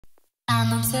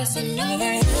I'm obsessing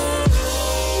over you.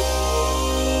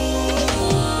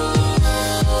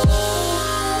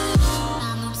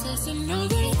 I'm obsessing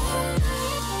over you.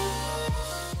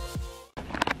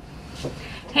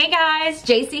 Hey guys,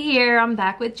 JC here. I'm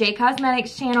back with J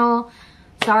Cosmetics channel.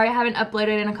 Sorry I haven't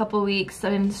uploaded in a couple weeks.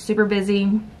 I've been super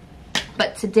busy.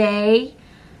 But today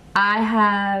I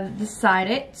have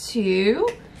decided to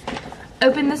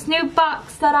open this new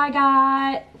box that I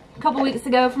got a couple weeks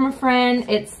ago from a friend.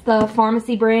 It's the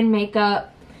FARMASI brand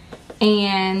makeup,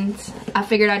 and I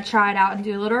figured I'd try it out and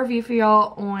do a little review for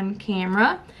y'all on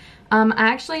camera. I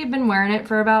actually have been wearing it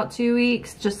for about 2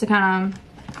 weeks just to kind of,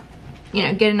 you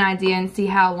know, get an idea and see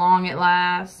how long it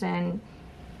lasts, and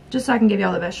just so I can give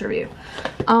y'all the best review.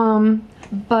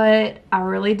 But I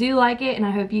really do like it, and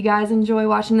I hope you guys enjoy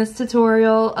watching this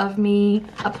tutorial of me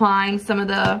applying some of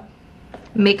the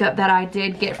makeup that I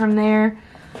did get from there.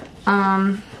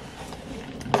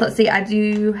 So let's see, I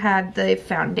do have the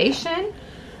foundation,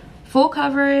 full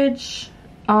coverage.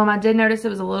 I did notice it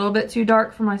was a little bit too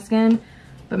dark for my skin,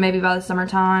 but maybe by the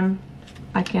summertime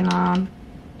I can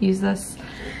use this.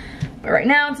 But right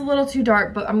now it's a little too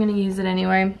dark, but I'm gonna use it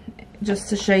anyway, just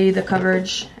to show you the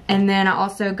coverage. And then I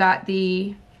also got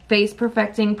the Face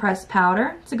Perfecting Pressed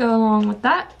Powder to go along with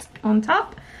that on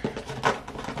top.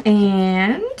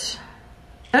 And,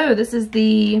 oh, this is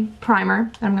the primer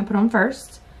that I'm gonna put on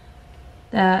first.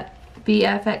 That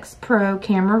VFX Pro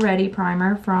Camera Ready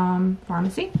primer from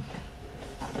FARMASI.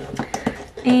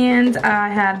 And I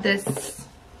have this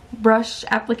brush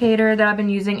applicator that I've been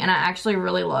using, and I actually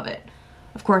really love it.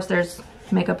 Of course, there's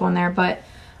makeup on there, but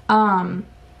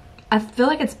I feel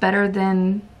like it's better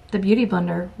than the Beauty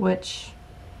Blender, which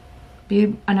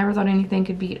I never thought anything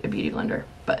could beat a Beauty Blender,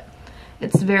 but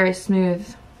it's very smooth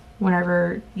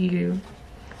whenever you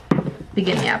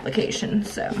begin the application.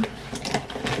 So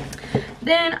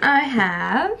then I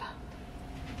have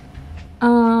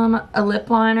a lip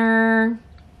liner.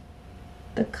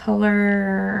 The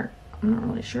color, I'm not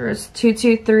really sure, it's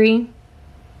 223.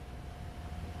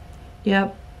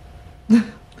 Yep.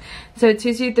 So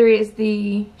 223 is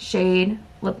the shade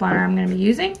lip liner I'm going to be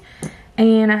using.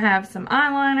 And I have some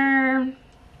eyeliner.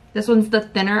 This one's the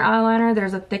thinner eyeliner.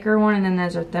 There's a thicker one, and then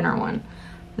there's a thinner one.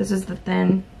 This is the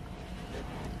thin.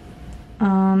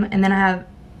 And then I have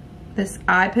this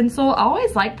eye pencil. I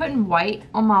always like putting white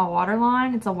on my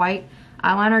waterline. It's a white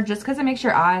eyeliner just because it makes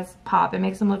your eyes pop. It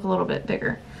makes them look a little bit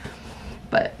bigger.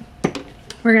 But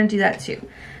we're going to do that too.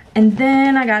 And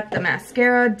then I got the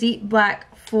mascara, Deep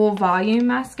Black Full Volume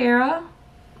Mascara.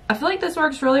 I feel like this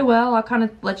works really well. I'll kind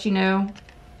of let you know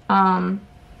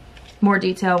more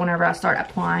detail whenever I start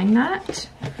applying that.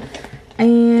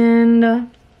 And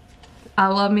I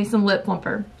love me some lip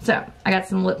plumper. So I got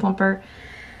some lip plumper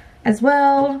as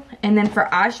well. And then for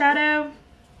eyeshadow,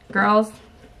 girls,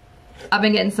 I've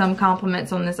been getting some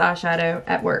compliments on this eyeshadow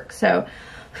at work. So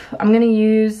I'm going to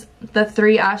use the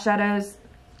 3 eyeshadows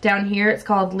down here. It's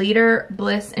called Leader,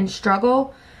 Bliss, and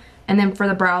Struggle. And then for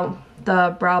the brow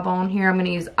bone here, I'm going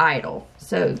to use Idol.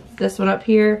 So this one up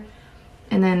here,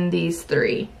 and then these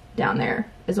 3 down there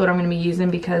is what I'm going to be using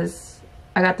because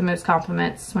I got the most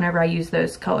compliments whenever I use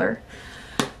those color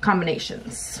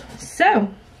combinations. So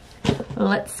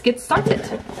let's get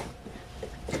started.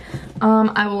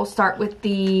 I will start with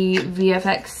the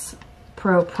VFX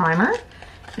Pro Primer.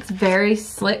 It's very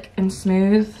slick and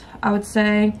smooth, I would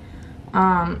say.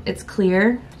 It's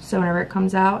clear, so whenever it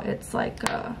comes out, it's like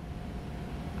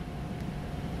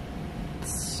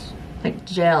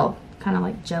gel, kind of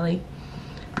like jelly.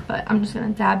 But I'm just gonna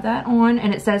dab that on,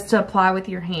 and it says to apply with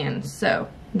your hands, so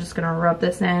I'm just gonna rub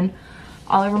this in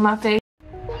all over my face.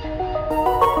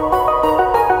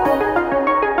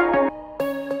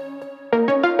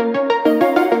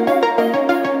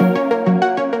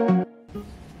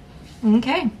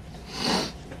 Okay,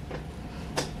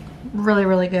 really,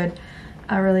 really good.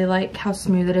 I really like how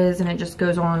smooth it is, and it just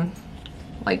goes on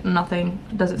like nothing.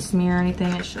 It doesn't smear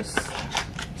anything. It's just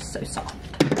so soft.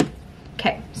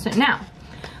 Okay, so now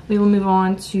we will move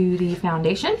on to the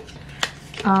foundation.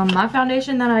 My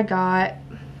foundation that I got,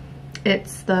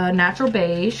 it's the Natural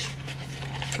Beige,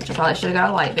 which I probably should have got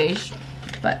a light beige,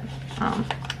 but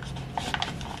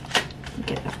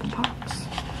get it out of the box.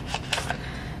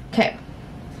 Okay,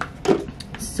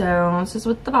 so this is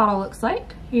what the bottle looks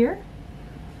like here.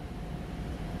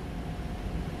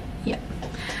 Yep.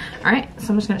 Alright,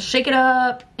 so I'm just going to shake it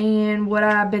up, and what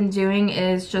I've been doing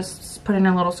is just putting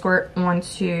a little squirt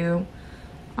onto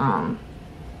the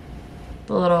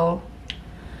little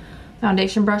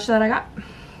foundation brush that I got.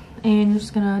 And I'm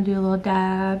just going to do little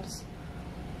dabs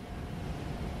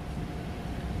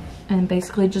and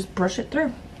basically just brush it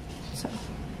through. So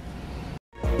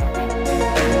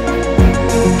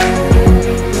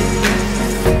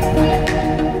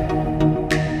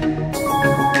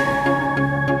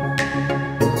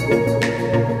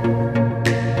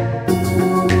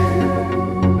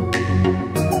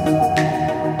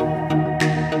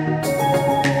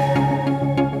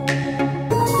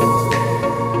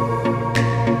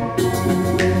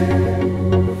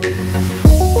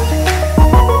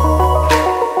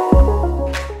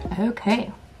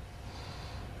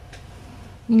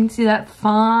You can see that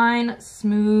fine,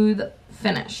 smooth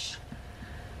finish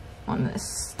on this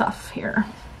stuff here.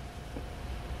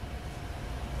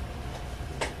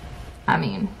 I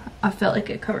mean, I feel like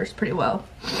it covers pretty well.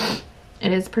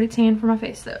 It is pretty tan for my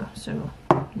face though, so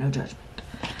no judgment.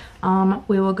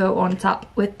 We will go on top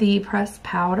with the pressed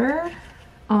powder.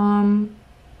 I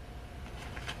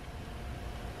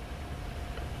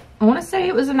want to say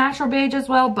it was a natural beige as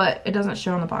well, but it doesn't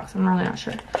show on the box. I'm really not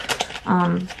sure.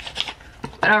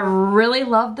 But I really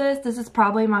love this. This is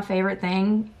probably my favorite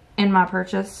thing in my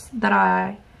purchase that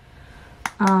I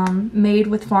made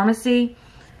with FARMASI.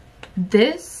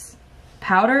 This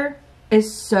powder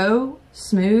is so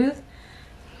smooth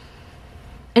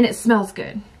and it smells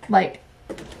good. Like,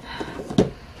 I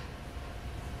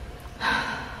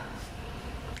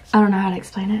don't know how to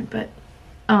explain it, but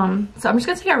so I'm just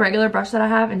gonna take a regular brush that I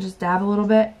have and just dab a little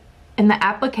bit. And the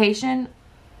application,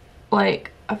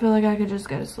 like, I feel like I could just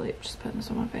go to sleep just putting this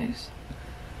on my face.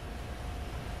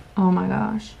 Oh my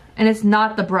gosh. And it's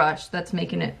not the brush that's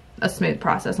making it a smooth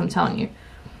process, I'm telling you.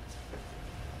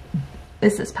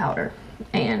 This is powder,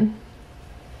 and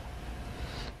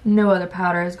no other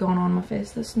powder has gone on my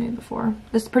face this smooth before.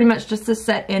 This is pretty much just to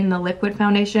set in the liquid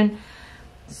foundation,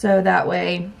 so that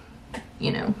way,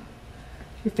 you know,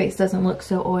 your face doesn't look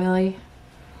so oily.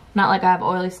 Not like I have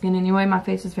oily skin anyway. My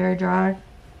face is very dry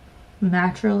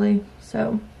naturally,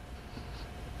 so,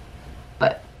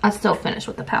 but I still finish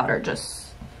with the powder just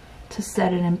to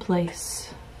set it in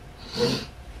place.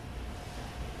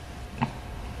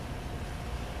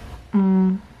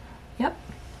 Yep,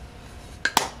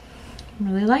 I'm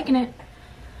really liking it.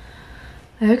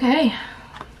 Okay,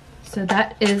 so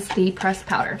that is the pressed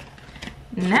powder.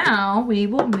 Now we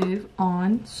will move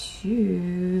on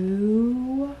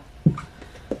to,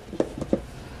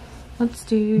 let's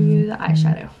do the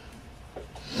eyeshadow.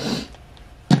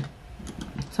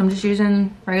 So I'm just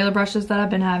using regular brushes that I've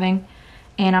been having,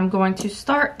 and I'm going to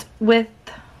start with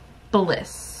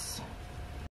Bliss.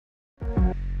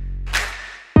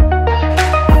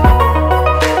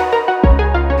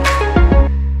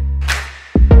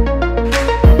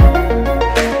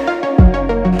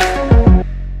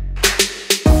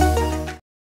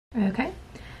 Okay,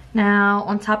 now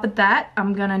on top of that,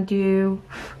 I'm gonna do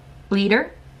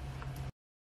glitter.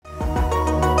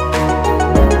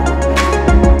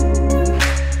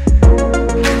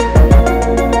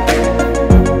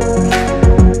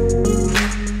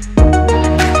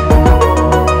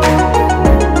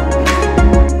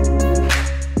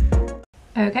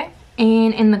 Okay,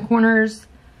 and in the corners,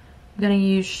 I'm gonna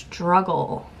use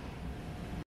Struggle.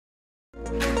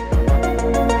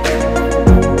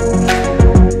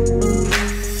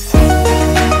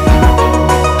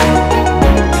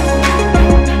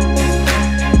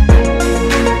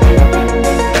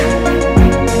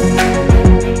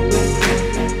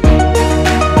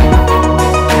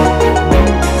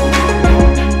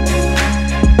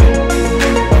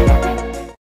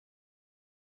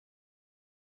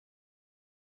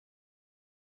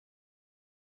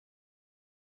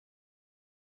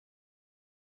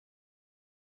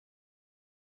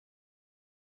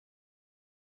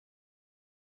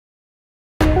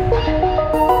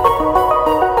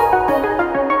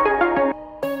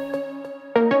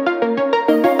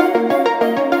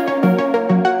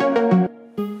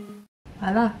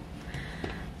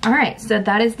 Alright, so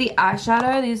that is the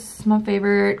eyeshadow. This is my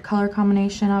favorite color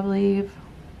combination, I believe,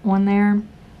 on there.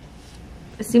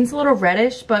 It seems a little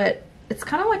reddish, but it's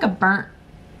kind of like a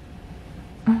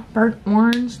burnt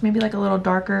orange, maybe like a little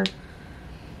darker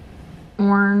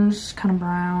orange, kind of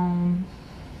brown.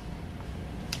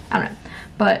 I don't know,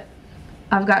 but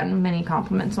I've gotten many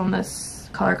compliments on this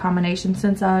color combination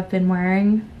since I've been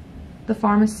wearing the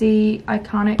FARMASI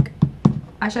Iconic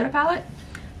eyeshadow palette.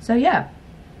 So yeah.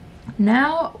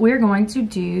 Now we're going to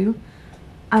do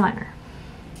eyeliner.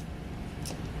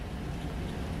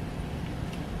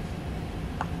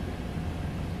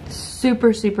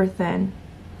 Super, super thin.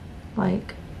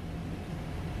 Like,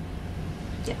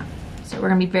 yeah. So we're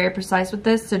going to be very precise with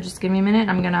this, so just give me a minute.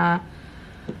 I'm going to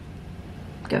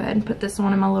go ahead and put this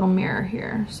one in my little mirror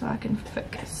here so I can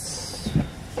focus.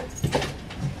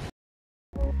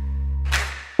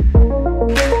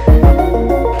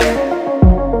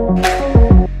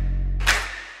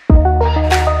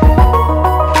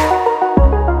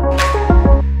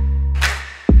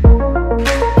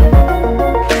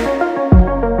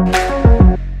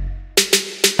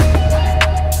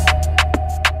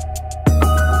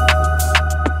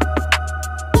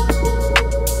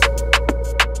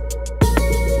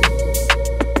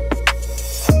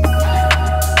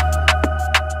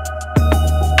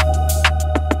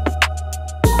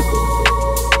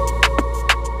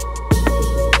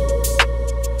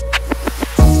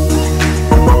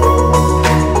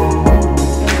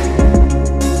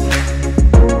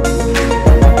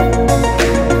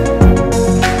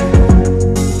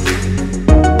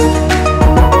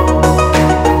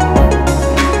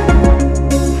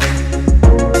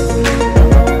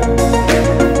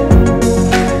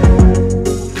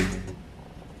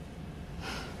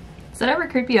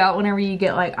 you out whenever you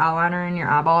get like eyeliner in your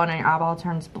eyeball and your eyeball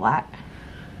turns black.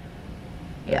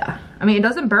 Yeah, I mean, it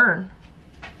doesn't burn.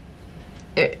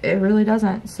 It really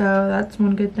doesn't. So that's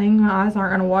one good thing. My eyes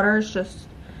aren't gonna water. It's just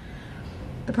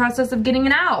the process of getting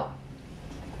it out,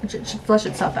 which it should flush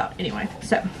itself out anyway.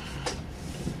 So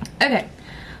okay,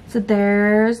 so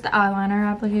there's the eyeliner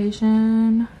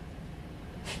application.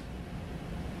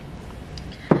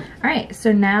 Alright,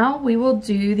 so now we will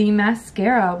do the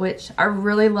mascara, which I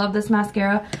really love this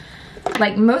mascara.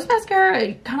 Like most mascara,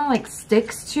 it kind of like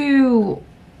sticks to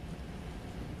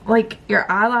like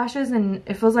your eyelashes, and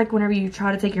it feels like whenever you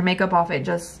try to take your makeup off, it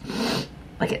just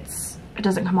like it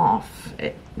doesn't come off.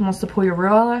 It wants to pull your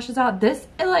real eyelashes out. This,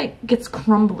 it like gets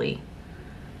crumbly.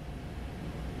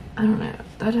 I don't know,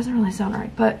 that doesn't really sound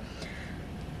right, but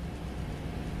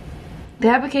the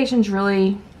application's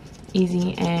really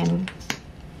easy, and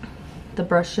the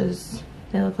brushes,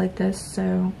 they look like this,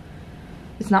 so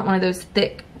it's not one of those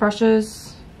thick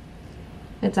brushes.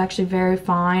 It's actually very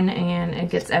fine, and it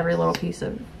gets every little piece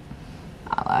of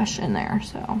eyelash in there,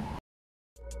 so.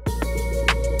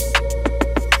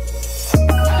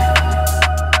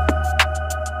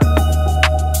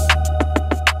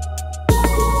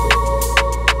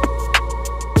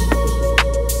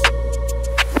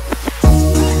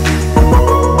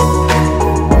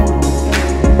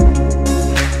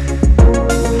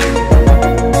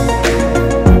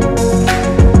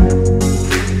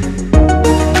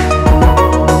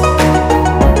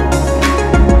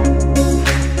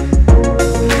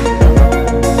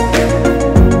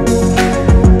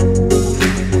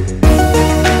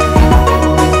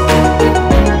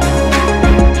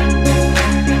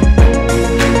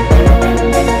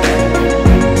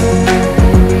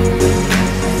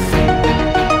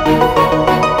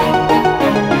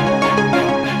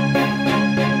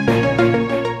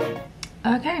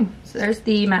 There's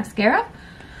the mascara,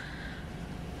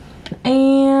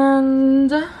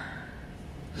 and I'm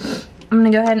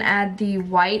gonna go ahead and add the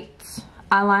white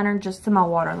eyeliner just to my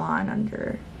waterline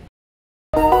under.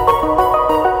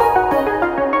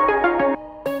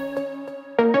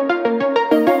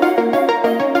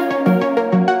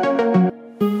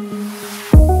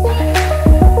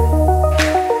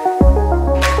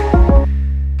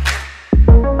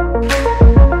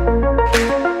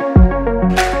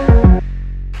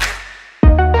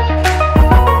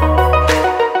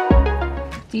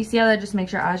 Do you see how that just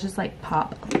makes your eyes just like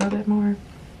pop a little bit more?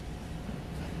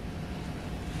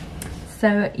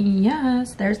 So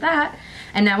yes, there's that.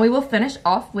 And now we will finish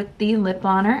off with the lip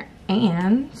liner,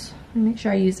 and let me make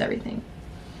sure I used everything.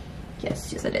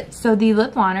 Yes, I did. So the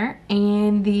lip liner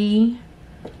and the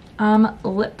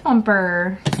lip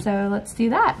plumper. So let's do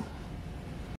that.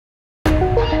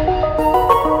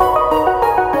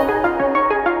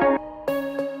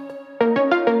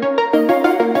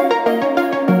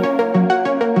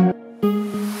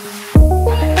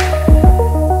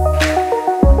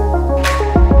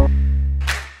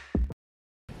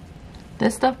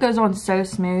 This stuff goes on so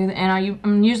smooth, and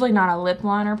I'm usually not a lip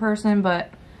liner person, but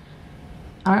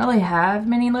I don't really have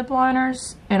many lip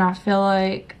liners, and I feel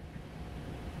like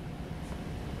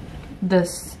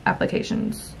this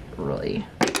application's really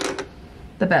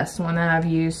the best one that I've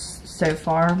used so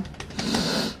far.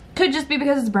 Could just be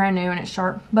because it's brand new and it's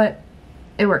sharp, but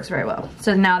it works very well.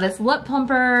 So now this lip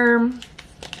plumper,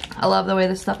 I love the way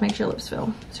this stuff makes your lips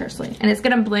feel, seriously. And it's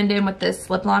gonna blend in with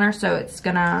this lip liner, so it's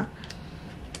gonna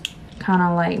kind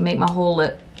of like make my whole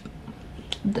lip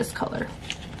this color.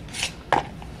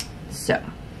 So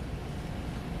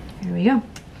here we go.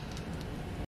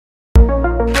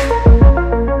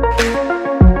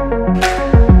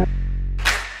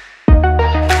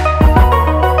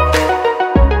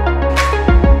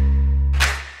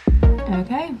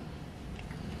 Okay,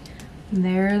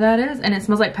 there that is, and it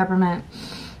smells like peppermint.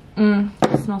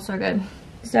 It smells so good.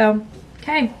 So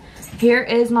okay, here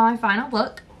is my final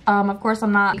look. Of course,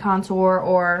 I'm not contour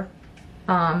or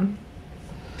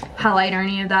highlight or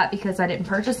any of that because I didn't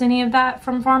purchase any of that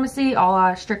from FARMASI. All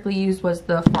I strictly used was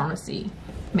the FARMASI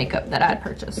makeup that I had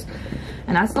purchased.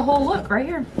 And that's the whole look right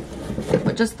here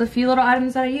with just the few little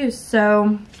items that I used.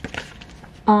 So,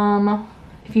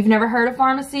 if you've never heard of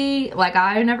FARMASI, like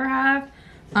I never have,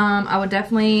 I would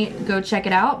definitely go check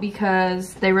it out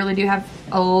because they really do have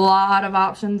a lot of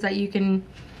options that you can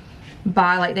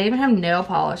buy. Like they even have nail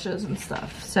polishes and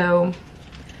stuff, so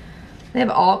they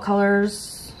have all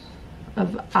colors of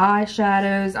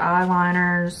eyeshadows,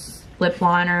 eyeliners, lip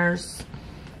liners,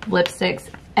 lipsticks,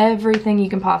 everything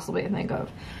you can possibly think of.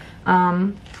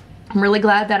 I'm really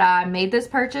glad that I made this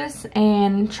purchase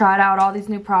and tried out all these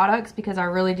new products because I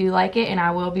really do like it, and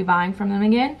I will be buying from them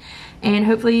again. And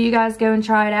hopefully you guys go and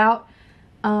try it out.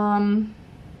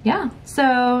 yeah,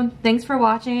 so thanks for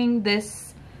watching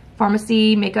this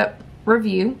Pharmacy makeup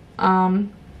review.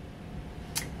 Come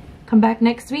back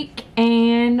next week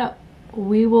and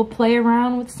we will play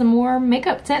around with some more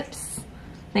makeup tips.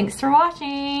 Thanks for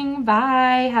watching.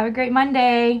 Bye. Have a great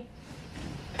Monday.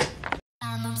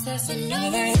 I'm obsessing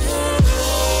over you.